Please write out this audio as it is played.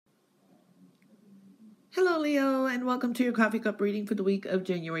Hello, Leo, and welcome to your coffee cup reading for the week of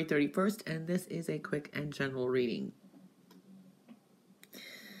January 31st. And this is a quick and general reading.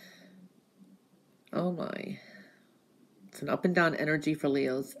 Oh my. It's an up and down energy for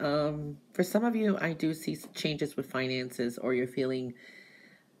Leos. For some of you, I do see changes with finances, or you're feeling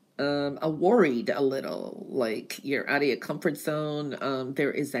worried a little, like you're out of your comfort zone.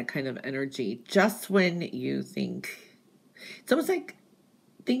 There is that kind of energy just when you think it's almost like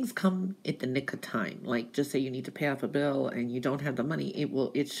things come at the nick of time. Like, just say you need to pay off a bill and you don't have the money,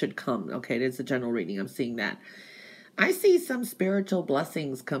 it should come. Okay, it is a general reading. I'm seeing that. I see some spiritual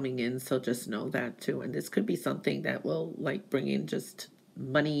blessings coming in, so just know that too. And this could be something that will like bring in just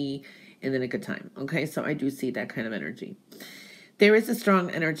money in the nick of time. Okay, so I do see that kind of energy. There is a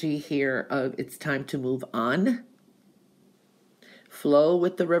strong energy here of it's time to move on. Flow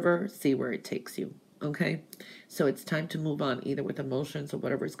with the river, see where it takes you. Okay, so it's time to move on, either with emotions or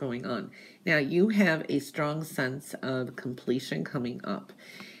whatever's going on. Now, you have a strong sense of completion coming up.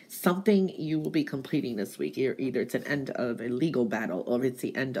 Something you will be completing this week. Either it's an end of a legal battle, or it's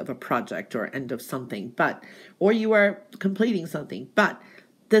the end of a project, or end of something, or you are completing something. But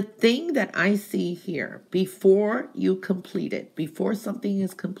the thing that I see here, before you complete it, before something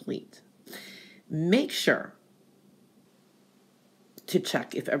is complete, make sure to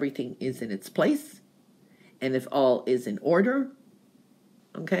check if everything is in its place and if all is in order,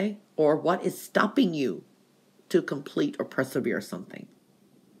 okay? Or what is stopping you to complete or persevere something.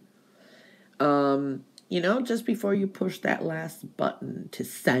 Just before you push that last button to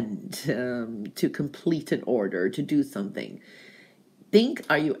send, to complete an order, to do something, think,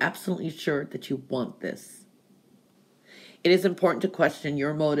 are you absolutely sure that you want this? It is important to question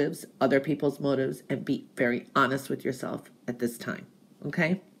your motives, other people's motives, and be very honest with yourself at this time,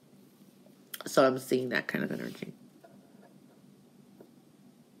 okay? So I'm seeing that kind of energy.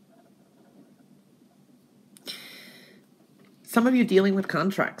 Some of you dealing with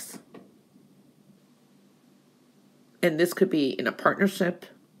contracts. And this could be in a partnership,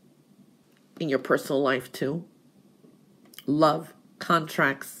 in your personal life too. Love,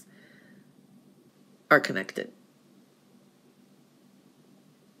 contracts are connected.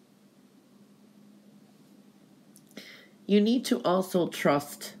 You need to also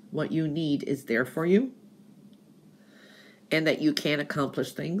trust what you need is there for you, and that you can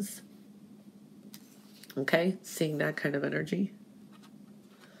accomplish things. Okay, seeing that kind of energy.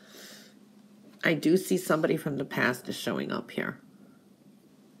 I do see somebody from the past is showing up here.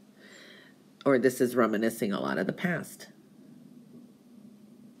 Or this is reminiscing a lot of the past.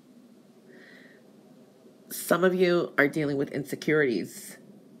 Some of you are dealing with insecurities.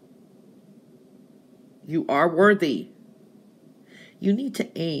 You are worthy. You need to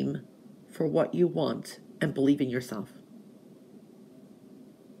aim for what you want and believe in yourself.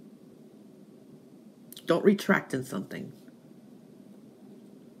 Don't retract in something.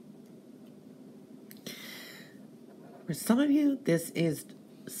 For some of you, this is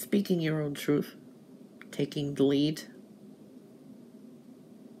speaking your own truth, taking the lead,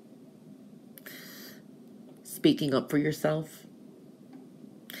 speaking up for yourself.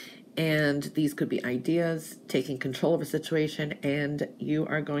 And these could be ideas, taking control of a situation, and you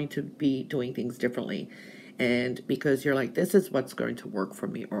are going to be doing things differently. And because you're like, this is what's going to work for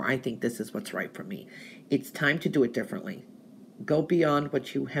me, or I think this is what's right for me. It's time to do it differently. Go beyond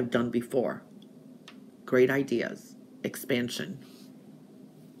what you have done before. Great ideas, expansion.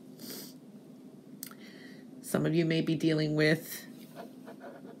 Some of you may be dealing with,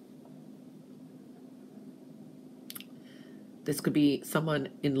 this could be someone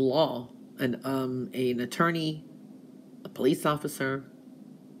in law, an attorney, a police officer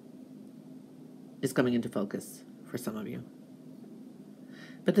is coming into focus for some of you.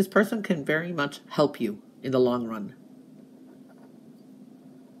 But this person can very much help you in the long run.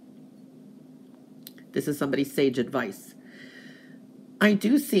 This is somebody's sage advice. I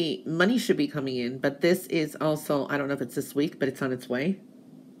do see money should be coming in, but this is also, I don't know if it's this week, but it's on its way.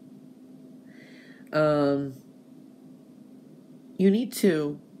 You need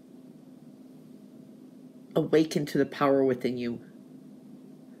to awaken to the power within you.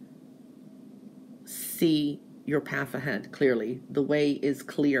 See your path ahead clearly. The way is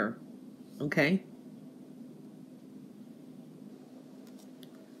clear. Okay?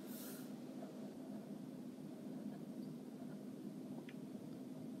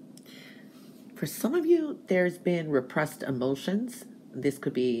 For some of you, there's been repressed emotions. This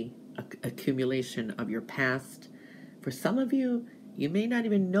could be accumulation of your past. For some of you, you may not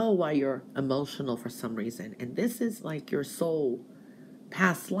even know why you're emotional for some reason. And this is like your soul,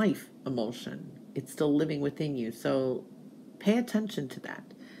 past life emotion. It's still living within you. So pay attention to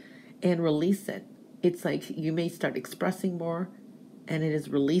that and release it. It's like you may start expressing more and it is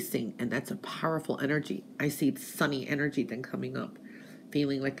releasing, and that's a powerful energy. I see sunny energy then coming up,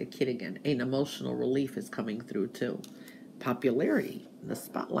 feeling like a kid again. An emotional relief is coming through too. Popularity in the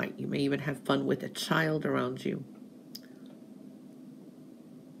spotlight. You may even have fun with a child around you.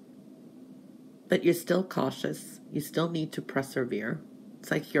 But you're still cautious. You still need to persevere.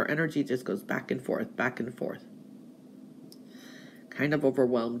 It's like your energy just goes back and forth, back and forth. Kind of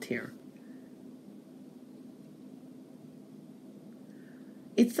overwhelmed here.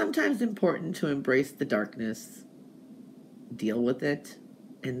 It's sometimes important to embrace the darkness, deal with it,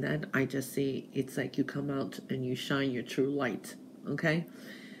 and then I just see it's like you come out and you shine your true light, okay?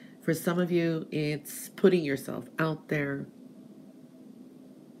 For some of you, it's putting yourself out there,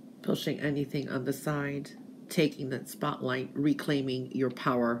 pushing anything on the side, taking that spotlight, reclaiming your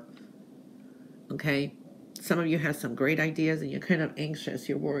power, okay? Some of you have some great ideas and you're kind of anxious,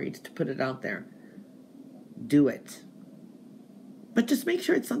 you're worried to put it out there. Do it. But just make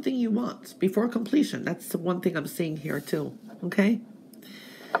sure it's something you want before completion. That's the one thing I'm seeing here too, okay?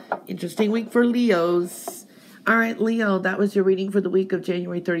 Interesting week for Leos. All right, Leo, that was your reading for the week of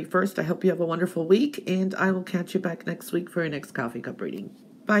January 31st. I hope you have a wonderful week, and I will catch you back next week for your next Coffee Cup reading.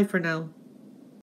 Bye for now.